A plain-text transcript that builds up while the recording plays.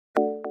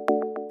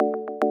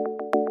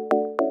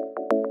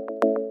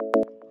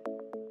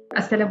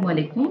আসসালামু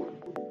আলাইকুম।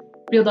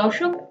 প্রিয়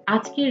দর্শক,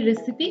 আজকের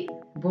রেসিপি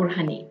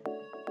বোরহানি।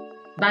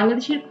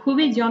 বাংলাদেশের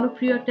খুবই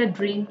জনপ্রিয় একটা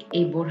ড্রিংক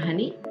এই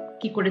বোরহানি।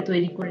 কি করে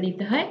তৈরি করে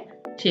নিতে হয়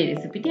সেই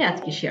রেসিপিটি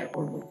আজকে শেয়ার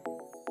করব।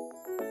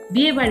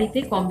 বিয়ে বাড়িতে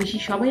কম বেশি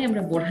সবাই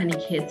আমরা বোরহানি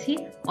খেয়েছি।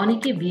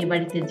 অনেকে বিয়ে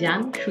বাড়িতে যান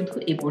শুধু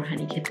এই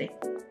বোরহানি খেতে।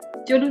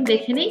 চলুন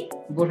দেখে নেই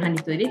বোরহানি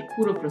তৈরির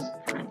পুরো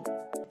প্রস্তুতি।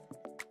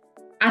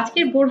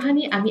 আজকের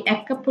বোরহানি আমি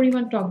 1 কাপ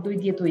পরিমাণ টক দই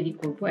দিয়ে তৈরি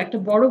করব। একটা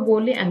বড়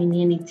বোলে আমি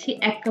নিয়ে নিচ্ছি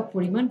 1 কাপ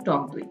পরিমাণ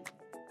টক দই।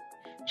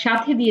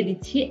 সাথে দিয়ে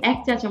দিচ্ছি 1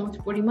 চা চামচ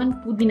পরিমাণ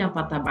পুদিনা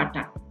পাতা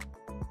বাটা।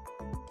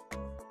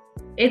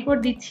 এরপর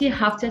দিচ্ছি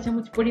 1/2 চা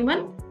চামচ পরিমাণ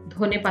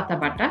ধনে পাতা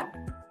বাটা।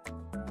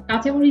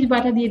 কাঁচামরিচ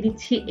বাটা দিয়ে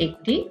দিচ্ছি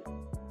 1টি।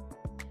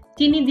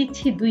 চিনি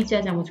দিচ্ছি 2 চা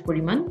চামচ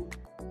পরিমাণ।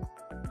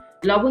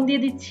 লবণ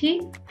দিয়ে দিচ্ছি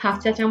 1/2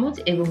 চা চামচ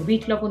এবং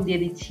বিট লবণ দিয়ে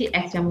দিচ্ছি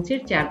 1 চামচের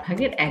 4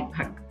 ভাগের 1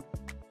 ভাগ।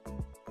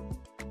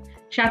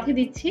 সাথে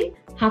দিচ্ছি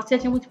 1/2 চা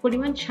চামচ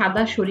পরিমাণ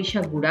সাদা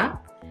সরিষা গুঁড়া।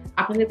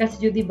 আপনাদের কাছে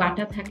যদি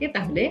বাটা থাকে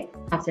তাহলে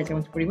 1/2 চা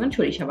চামচ পরিমাণ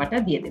সরিষা বাটা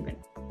দিয়ে দেবেন।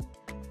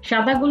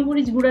 সাদা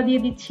গোলমরিচ গুঁড়া দিয়ে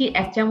দিচ্ছি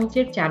 1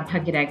 চামচের 4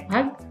 ভাগের 1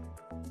 ভাগ।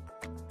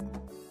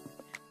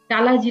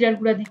 টালা জিরার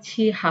গুঁড়া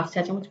দিচ্ছি 1/2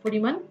 চা চামচ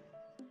পরিমাণ।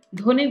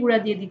 ধনে গুঁড়া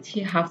দিয়ে দিচ্ছি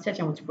 1/2 চা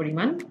চামচ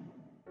পরিমাণ।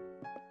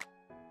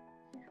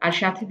 আর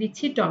সাথে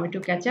দিচ্ছি টমেটো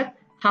কেচাপ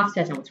 1/2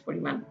 চা চামচ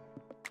পরিমাণ।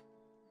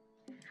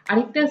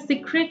 আরেকটা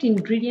সিক্রেট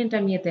ইনগ্রেডিয়েন্ট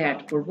আমি এতে অ্যাড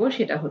করব,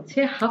 সেটা হচ্ছে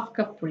 1/2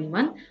 কাপ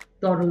পরিমাণ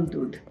তরল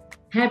দুধ।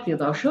 হ্যাঁ প্রিয়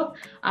দর্শক,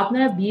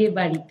 আপনারা বিয়ে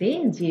বাড়িতে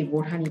যে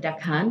বোরহানিটা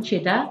খান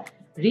সেটা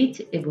রিচ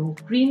এবং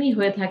ক্রিমি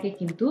হয়ে থাকে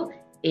কিন্তু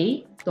এই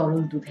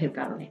তরল দুধের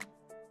কারণে।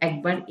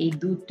 একবার এই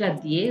দুধটা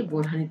দিয়ে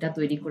বোরহানিটা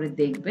তৈরি করে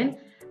দেখবেন,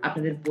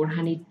 আপনাদের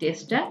বোরহানির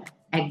টেস্টটা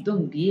একদম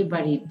বিয়ে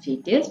বাড়ির যে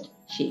টেস্ট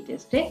সেই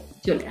টেস্টে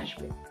চলে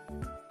আসবে।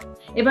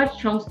 এবার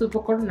সমস্ত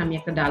উপকরণ আমি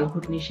একটা ডাল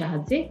ঘুটনির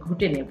সাহায্যে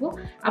ঘুটে নেব।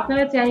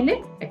 আপনারা চাইলে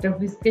একটা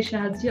হুইস্কের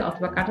সাহায্যে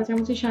অথবা কাঁটা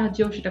চামচের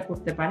সাহায্যেও সেটা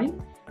করতে পারেন।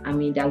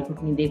 আমি ডাল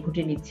ঘুটনি দিয়ে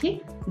ঘুটে নিচ্ছি।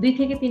 2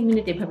 থেকে 3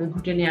 মিনিট এভাবে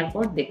ঘুটে নেওয়ার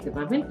পর দেখতে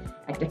পাবেন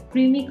একটা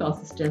ক্রিমি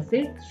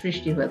কনসিস্টেন্সির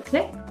সৃষ্টি হয়েছে।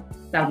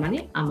 তার মানে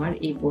আমার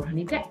এই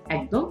বোরহানিটা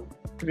একদম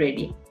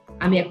রেডি।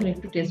 আমি এখন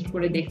একটু টেস্ট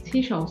করে দেখছি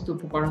সমস্ত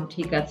উপকরণ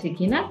ঠিক আছে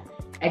কিনা।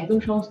 একদম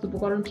সমস্ত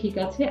উপকরণ ঠিক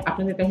আছে।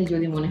 আপনাদের কাছে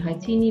যদি মনে হয়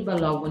চিনি বা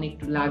লবণ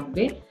একটু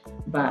লাগবে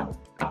বা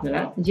আপনারা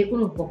যে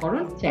কোনো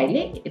উপকরণ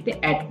চাইলে এতে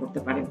অ্যাড করতে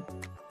পারেন।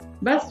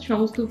 বাস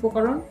সমস্ত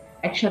উপকরণ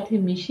একসাথে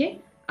মিশে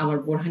আমার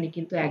বোরহানি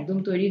কিন্তু একদম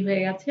তৈরি হয়ে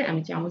গেছে।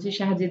 আমি চামচের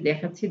সাহায্যে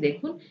দেখাচ্ছি,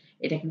 দেখুন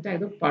এটা কিন্তু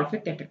একদম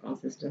পারফেক্ট একটা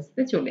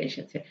কনসিস্টেন্সিতে চলে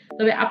এসেছে।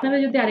 তবে আপনারা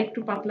যদি আরেকটু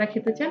পাতলা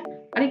খেতে চান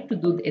আরেকটু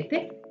দুধ এতে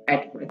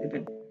অ্যাড করে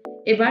দেবেন।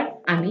 এবার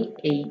আমি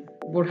এই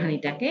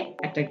বোরহানিটাকে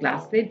একটা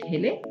গ্লাসে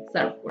ঢেলে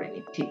সার্ভ করে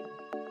নিচ্ছি।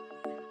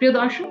 প্রিয়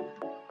দর্শক,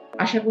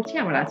 আশা করছি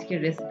আমার আজকের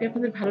রেসিপি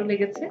আপনাদের ভালো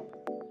লেগেছে।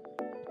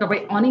 সবাই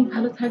অনেক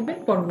ভালো থাকবেন।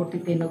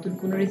 পরবর্তীতে নতুন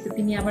কোনো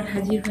রেসিপি নিয়ে আবার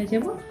হাজির হয়ে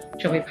যাব।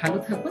 সবাই ভালো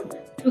থাকুন,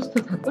 সুস্থ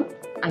থাকুন।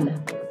 আল্লাহ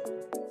হাফেজ।